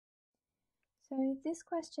So this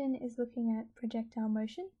question is looking at projectile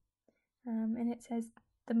motion, and it says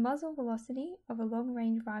the muzzle velocity of a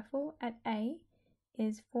long-range rifle at A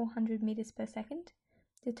is 400 meters per second.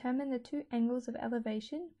 Determine the two angles of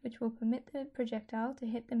elevation which will permit the projectile to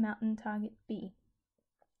hit the mountain target B.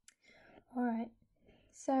 Alright,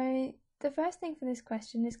 so the first thing for this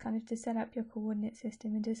question is kind of to set up your coordinate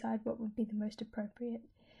system and decide what would be the most appropriate.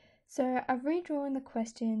 So I've redrawn the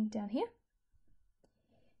question down here,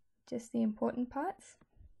 just the important parts.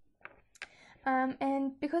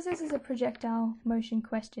 And because this is a projectile motion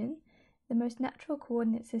question, the most natural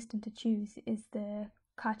coordinate system to choose is the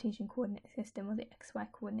Cartesian coordinate system, or the XY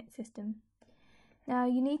coordinate system. Now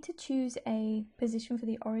you need to choose a position for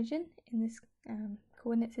the origin in this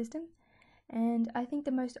coordinate system, and I think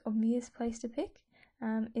the most obvious place to pick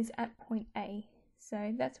is at point A.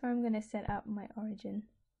 So that's where I'm going to set up my origin.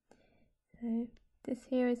 So this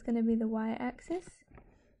here is going to be the y-axis,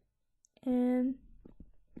 and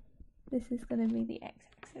this is going to be the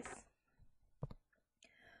x-axis.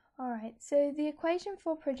 Alright, so the equation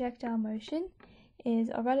for projectile motion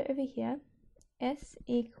is, I'll write it over here, S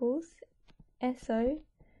equals SO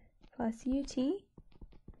plus UT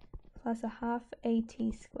plus a half AT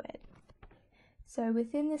squared. So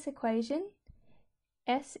within this equation,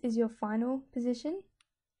 S is your final position,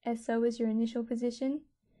 SO is your initial position,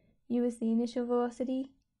 U is the initial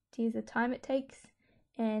velocity, T is the time it takes,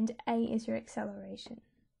 and A is your acceleration.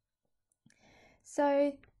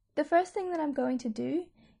 So the first thing that I'm going to do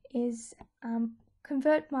is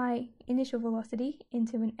convert my initial velocity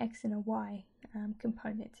into an x and a y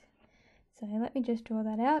component. So let me just draw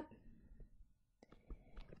that out.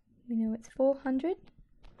 We know it's 400.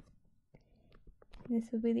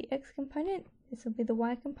 This will be the x component, this will be the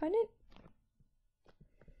y component.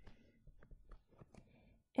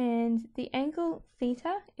 And the angle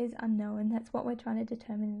theta is unknown, that's what we're trying to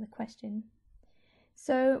determine in the question.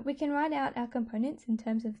 So we can write out our components in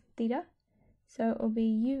terms of theta. So it will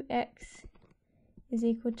be ux is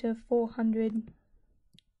equal to 400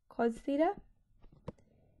 cos theta,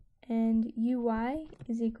 and uy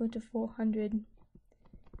is equal to 400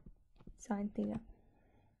 sine theta.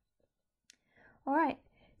 Alright,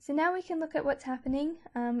 so now we can look at what's happening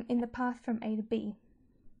in the path from A to B.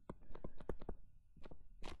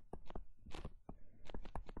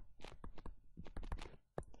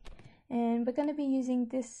 And we're going to be using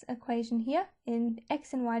this equation here in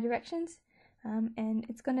x and y directions, and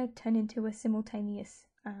it's going to turn into a simultaneous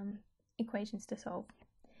equations to solve.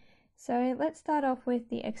 So let's start off with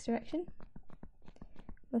the x direction,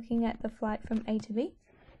 looking at the flight from A to B.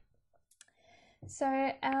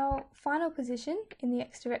 So our final position in the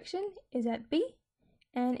x direction is at B,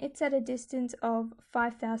 and it's at a distance of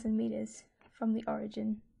 5,000 meters from the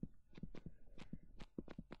origin.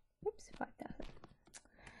 Oops, 5,000.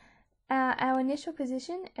 Our initial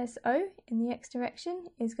position, SO, in the x direction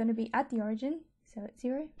is going to be at the origin, so it's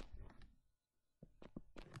 0.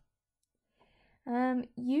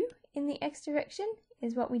 U in the x direction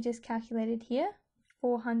is what we just calculated here,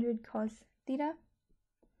 400 cos theta.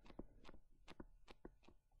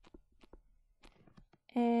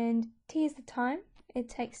 And t is the time it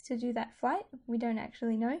takes to do that flight, we don't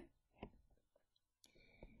actually know.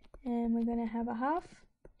 And we're going to have a half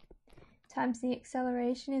times the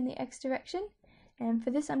acceleration in the x direction, and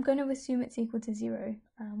for this I'm going to assume it's equal to 0,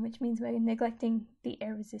 which means we're neglecting the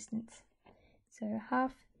air resistance. So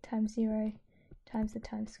half times 0 times the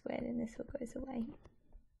time squared, and this all goes away.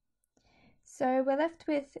 So we're left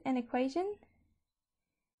with an equation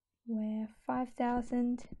where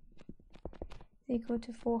 5,000 is equal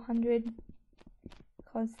to 400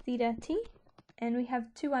 cos theta t, and we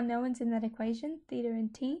have two unknowns in that equation, theta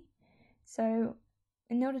and t. So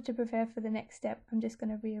in order to prepare for the next step, I'm just going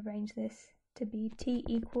to rearrange this to be t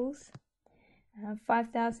equals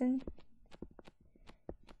 5,000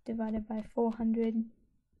 divided by 400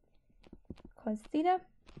 cos theta,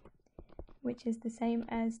 which is the same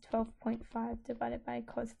as 12.5 divided by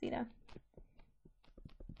cos theta.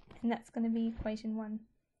 And that's going to be equation 1.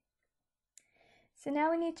 So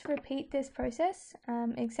now we need to repeat this process,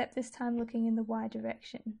 except this time looking in the y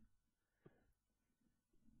direction.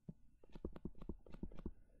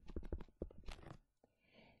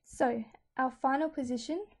 So our final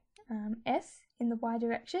position, S, in the y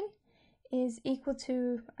direction is equal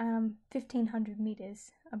to 1,500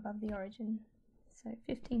 meters above the origin. So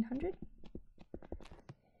 1,500.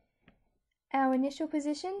 Our initial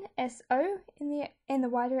position, SO, in the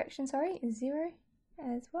y direction, is 0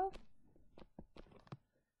 as well.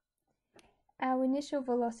 Our initial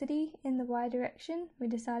velocity in the y direction we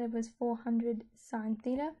decided was 400 sine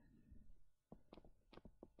theta.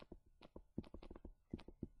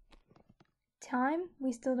 time,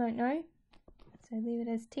 we still don't know, so leave it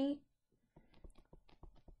as t.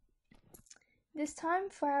 This time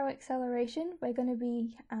for our acceleration, we're going to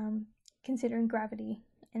be considering gravity,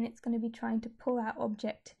 and it's going to be trying to pull our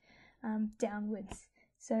object downwards.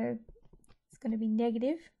 So it's going to be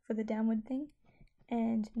negative for the downward thing,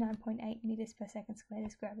 and 9.8 meters per second squared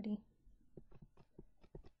is gravity.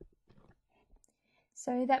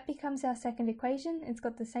 So that becomes our second equation. It's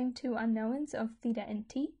got the same two unknowns of theta and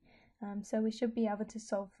t, so we should be able to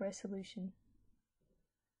solve for a solution.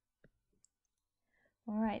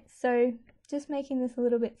 Alright, so just making this a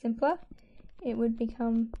little bit simpler, it would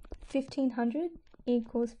become 1500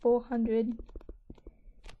 equals 400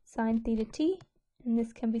 sine theta t, and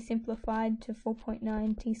this can be simplified to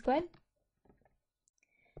 4.9 t squared,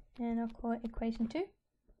 and I'll call it equation 2.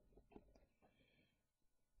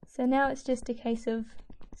 So now it's just a case of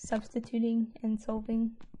substituting and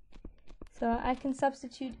solving. So I can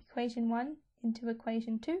substitute equation 1 into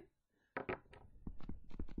equation 2.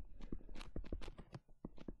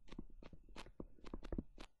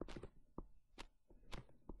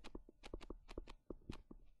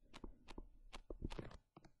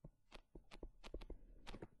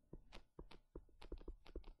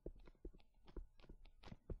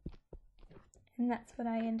 And that's what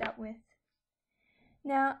I end up with.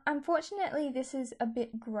 Now, unfortunately, this is a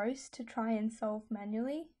bit gross to try and solve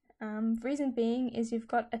manually. Reason being is you've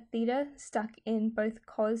got a theta stuck in both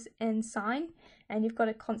cos and sine, and you've got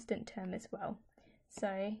a constant term as well.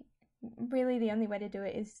 So really the only way to do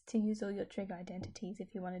it is to use all your trig identities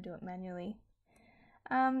if you want to do it manually.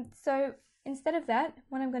 So instead of that,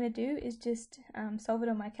 what I'm going to do is just solve it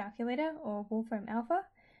on my calculator or Wolfram Alpha,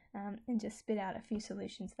 and just spit out a few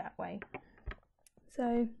solutions that way.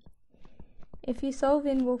 So if you solve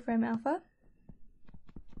in Wolfram Alpha,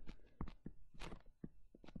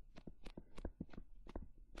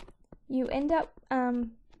 you end up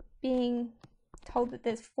being told that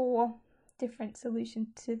there's 4 different solutions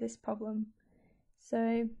to this problem.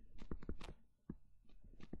 So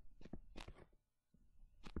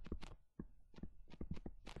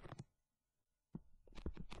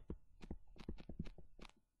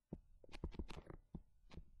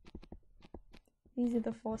these are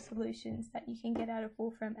the 4 solutions that you can get out of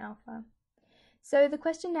Wolfram Alpha. So the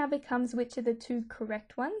question now becomes which are the 2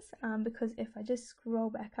 correct ones, because if I just scroll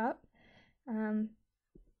back up,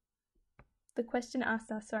 the question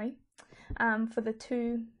asks us, for the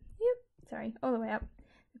 2, all the way up.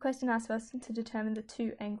 The question asks us to determine the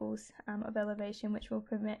 2 angles of elevation which will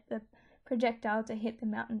permit the projectile to hit the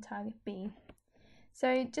mountain target B.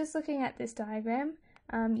 So just looking at this diagram,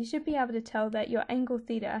 you should be able to tell that your angle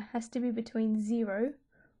theta has to be between 0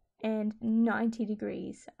 and 90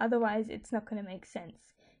 degrees, otherwise it's not going to make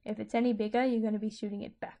sense. If it's any bigger, you're going to be shooting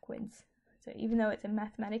it backwards. So even though it's a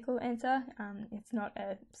mathematical answer, it's not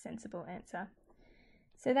a sensible answer.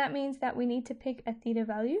 So that means that we need to pick a theta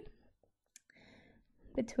value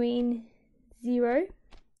between 0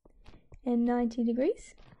 and 90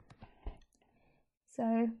 degrees.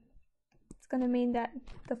 So it's going to mean that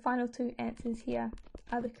the final 2 answers here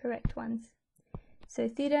are the correct ones. So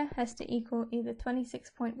theta has to equal either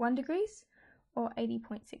 26.1 degrees or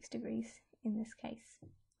 80.6 degrees in this case.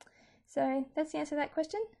 So that's the answer to that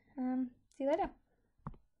question. See you later.